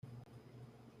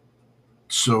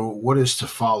So, what is to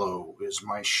follow is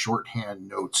my shorthand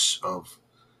notes of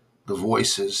the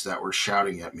voices that were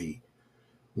shouting at me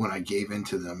when I gave in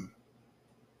to them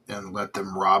and let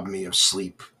them rob me of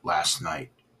sleep last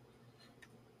night.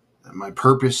 My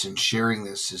purpose in sharing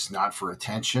this is not for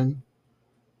attention.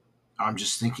 I'm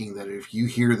just thinking that if you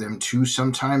hear them too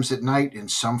sometimes at night in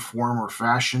some form or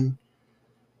fashion,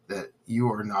 that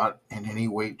you are not in any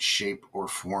way, shape, or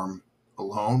form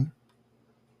alone.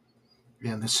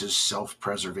 And this is self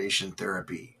preservation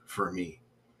therapy for me.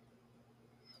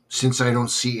 Since I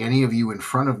don't see any of you in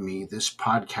front of me, this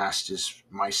podcast is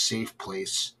my safe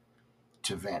place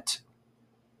to vent.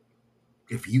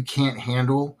 If you can't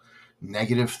handle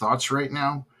negative thoughts right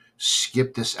now,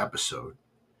 skip this episode.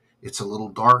 It's a little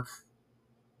dark,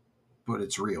 but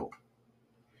it's real.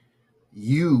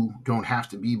 You don't have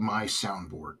to be my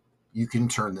soundboard. You can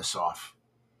turn this off.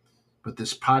 But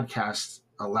this podcast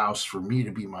allows for me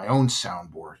to be my own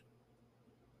soundboard.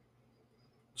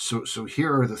 So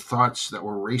here are the thoughts that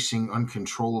were racing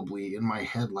uncontrollably in my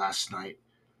head last night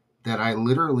that I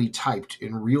literally typed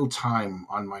in real time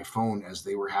on my phone as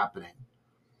they were happening.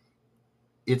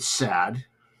 It's sad,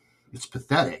 it's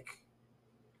pathetic,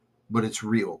 but it's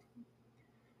real.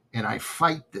 And I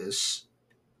fight this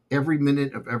every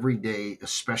minute of every day,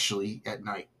 especially at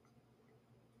night.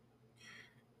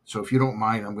 So if you don't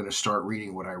mind, I'm going to start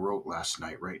reading what I wrote last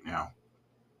night right now.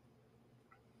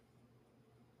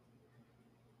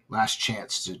 Last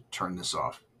chance to turn this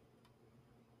off.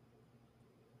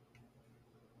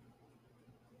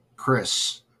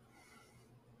 Chris,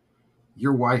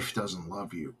 your wife doesn't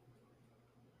love you.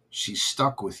 She's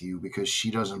stuck with you because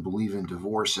she doesn't believe in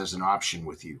divorce as an option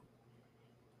with you.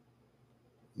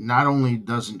 Not only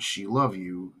doesn't she love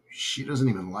you, she doesn't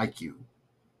even like you.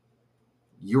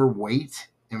 Your weight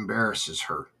embarrasses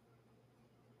her.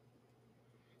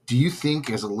 Do you think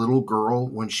as a little girl,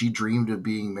 when she dreamed of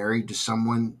being married to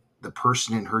someone, the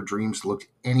person in her dreams looked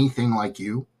anything like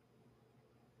you?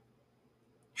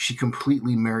 She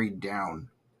completely married down.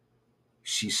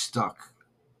 She's stuck.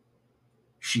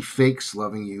 She fakes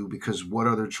loving you because what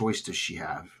other choice does she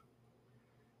have?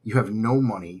 You have no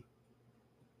money.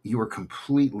 You are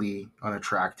completely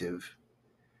unattractive.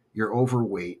 You're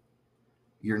overweight.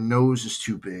 Your nose is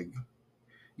too big.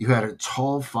 You had a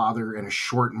tall father and a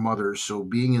short mother, so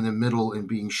being in the middle and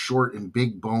being short and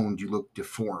big boned, you look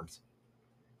deformed.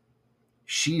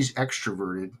 She's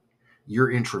extroverted. You're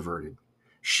introverted.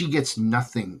 She gets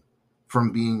nothing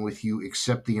from being with you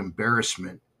except the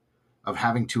embarrassment of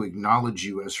having to acknowledge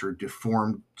you as her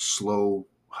deformed, slow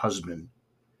husband.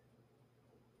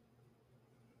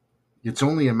 It's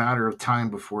only a matter of time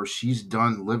before she's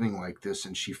done living like this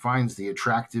and she finds the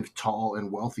attractive, tall,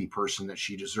 and wealthy person that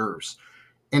she deserves.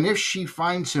 And if she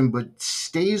finds him but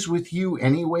stays with you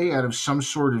anyway out of some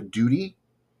sort of duty,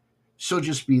 she'll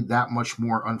just be that much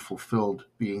more unfulfilled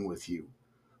being with you.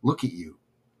 Look at you.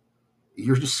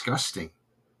 You're disgusting.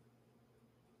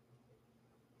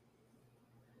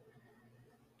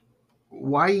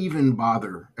 Why even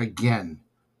bother again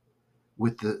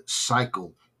with the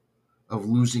cycle of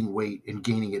losing weight and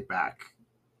gaining it back?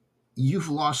 You've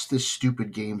lost this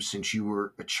stupid game since you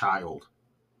were a child.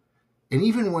 And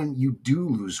even when you do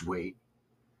lose weight,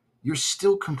 you're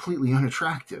still completely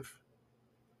unattractive.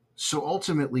 So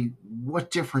ultimately,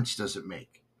 what difference does it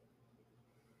make?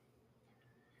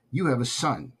 You have a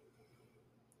son.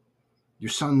 Your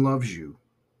son loves you.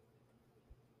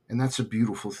 And that's a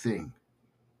beautiful thing.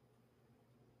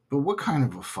 But what kind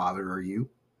of a father are you?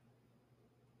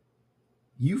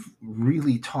 You've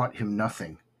really taught him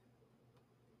nothing.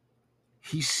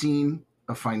 He's seen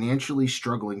a financially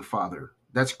struggling father.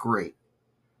 That's great.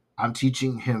 I'm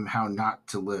teaching him how not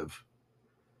to live.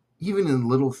 Even in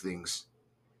little things.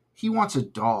 He wants a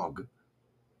dog.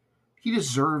 He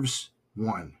deserves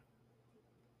one.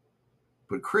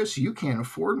 But Chris, you can't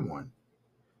afford one.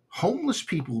 Homeless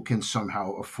people can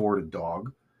somehow afford a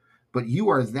dog, but you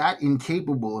are that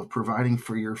incapable of providing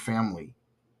for your family.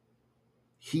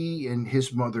 He and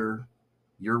his mother,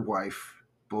 your wife,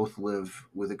 both live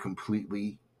with a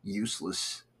completely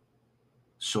useless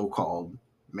so-called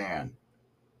man.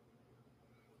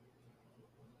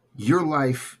 Your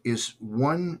life is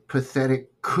one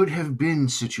pathetic could have been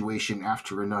situation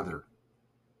after another.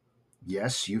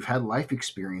 Yes, you've had life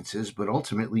experiences, but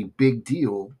ultimately, big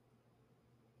deal.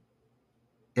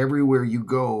 Everywhere you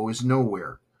go is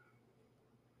nowhere.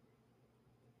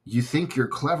 You think you're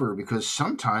clever because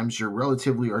sometimes you're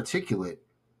relatively articulate.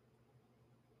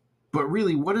 But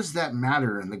really, what does that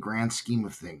matter in the grand scheme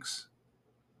of things?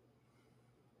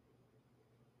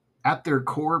 At their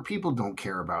core, people don't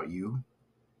care about you.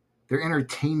 They're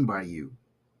entertained by you.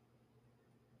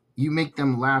 You make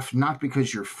them laugh not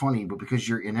because you're funny, but because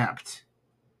you're inept.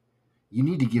 You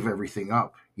need to give everything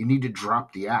up. You need to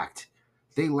drop the act.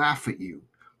 They laugh at you.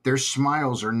 Their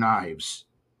smiles are knives.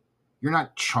 You're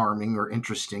not charming or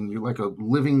interesting. You're like a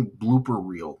living blooper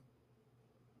reel.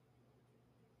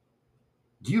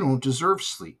 You don't deserve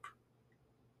sleep.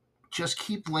 Just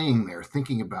keep laying there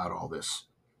thinking about all this.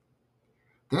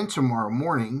 Then tomorrow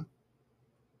morning,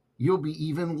 you'll be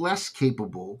even less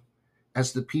capable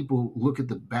as the people look at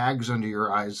the bags under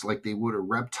your eyes like they would a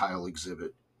reptile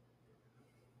exhibit.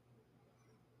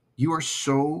 You are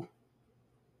so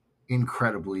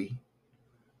incredibly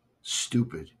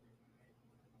stupid.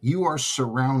 You are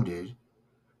surrounded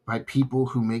by people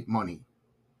who make money,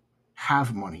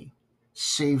 have money,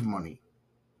 save money.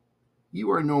 You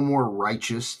are no more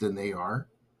righteous than they are.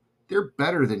 They're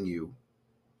better than you.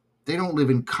 They don't live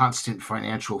in constant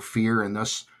financial fear and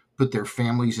thus put their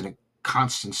families in a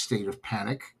constant state of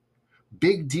panic.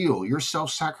 Big deal. You're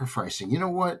self sacrificing. You know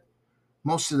what?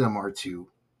 Most of them are too.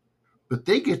 But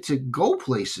they get to go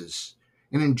places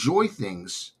and enjoy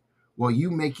things while you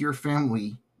make your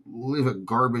family live a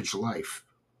garbage life.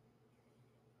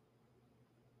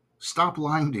 Stop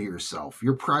lying to yourself.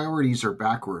 Your priorities are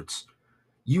backwards.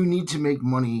 You need to make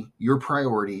money your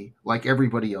priority like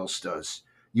everybody else does.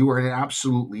 You are an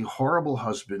absolutely horrible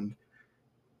husband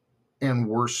and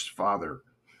worse father.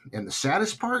 And the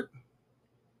saddest part,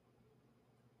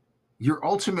 you're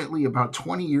ultimately about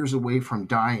 20 years away from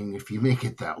dying if you make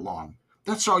it that long.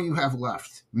 That's all you have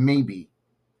left, maybe.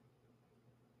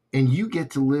 And you get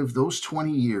to live those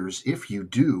 20 years, if you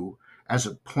do, as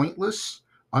a pointless,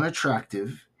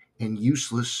 unattractive, and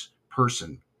useless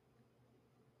person.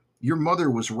 Your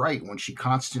mother was right when she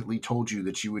constantly told you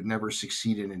that you would never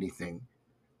succeed in anything.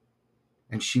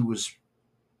 And she was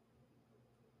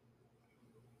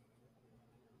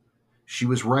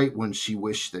right when she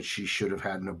wished that she should have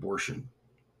had an abortion.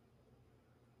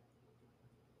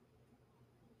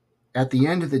 At the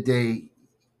end of the day,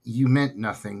 you meant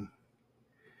nothing.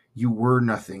 You were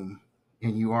nothing,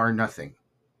 and you are nothing.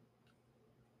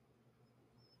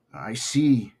 I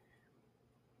see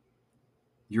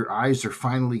your eyes are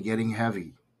finally getting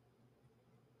heavy.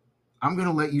 I'm going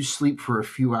to let you sleep for a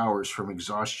few hours from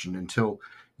exhaustion until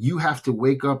you have to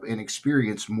wake up and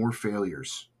experience more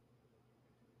failures.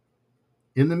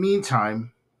 In the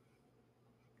meantime,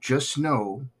 just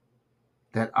know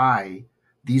that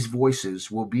these voices,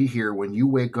 will be here when you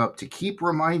wake up to keep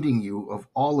reminding you of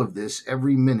all of this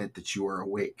every minute that you are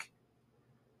awake.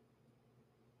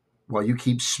 While you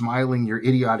keep smiling your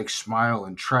idiotic smile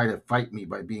and try to fight me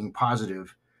by being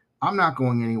positive, I'm not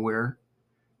going anywhere,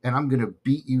 and I'm going to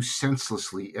beat you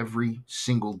senselessly every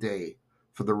single day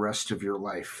for the rest of your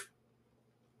life.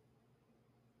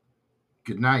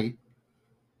 Good night.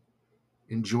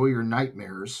 Enjoy your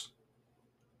nightmares.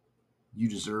 You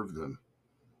deserve them.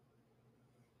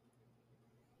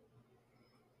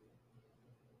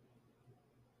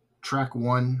 Track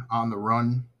 1, On the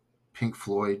Run, Pink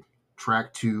Floyd.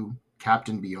 Track 2,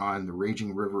 Captain Beyond, The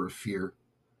Raging River of Fear.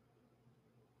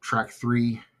 Track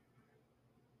 3,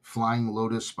 Flying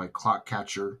Lotus by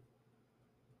Clockcatcher.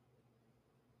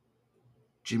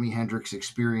 Jimi Hendrix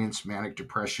Experience, Manic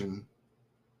Depression.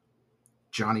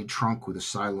 Johnny Trunk with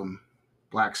Asylum.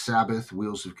 Black Sabbath,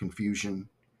 Wheels of Confusion.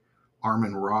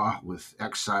 Armin Ra with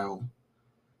Exile.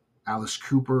 Alice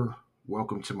Cooper,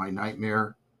 Welcome to My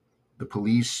Nightmare. The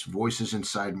Police, Voices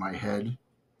Inside My Head.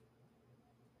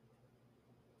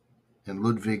 And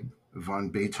Ludwig van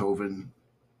Beethoven,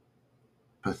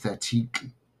 Pathetique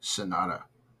Sonata.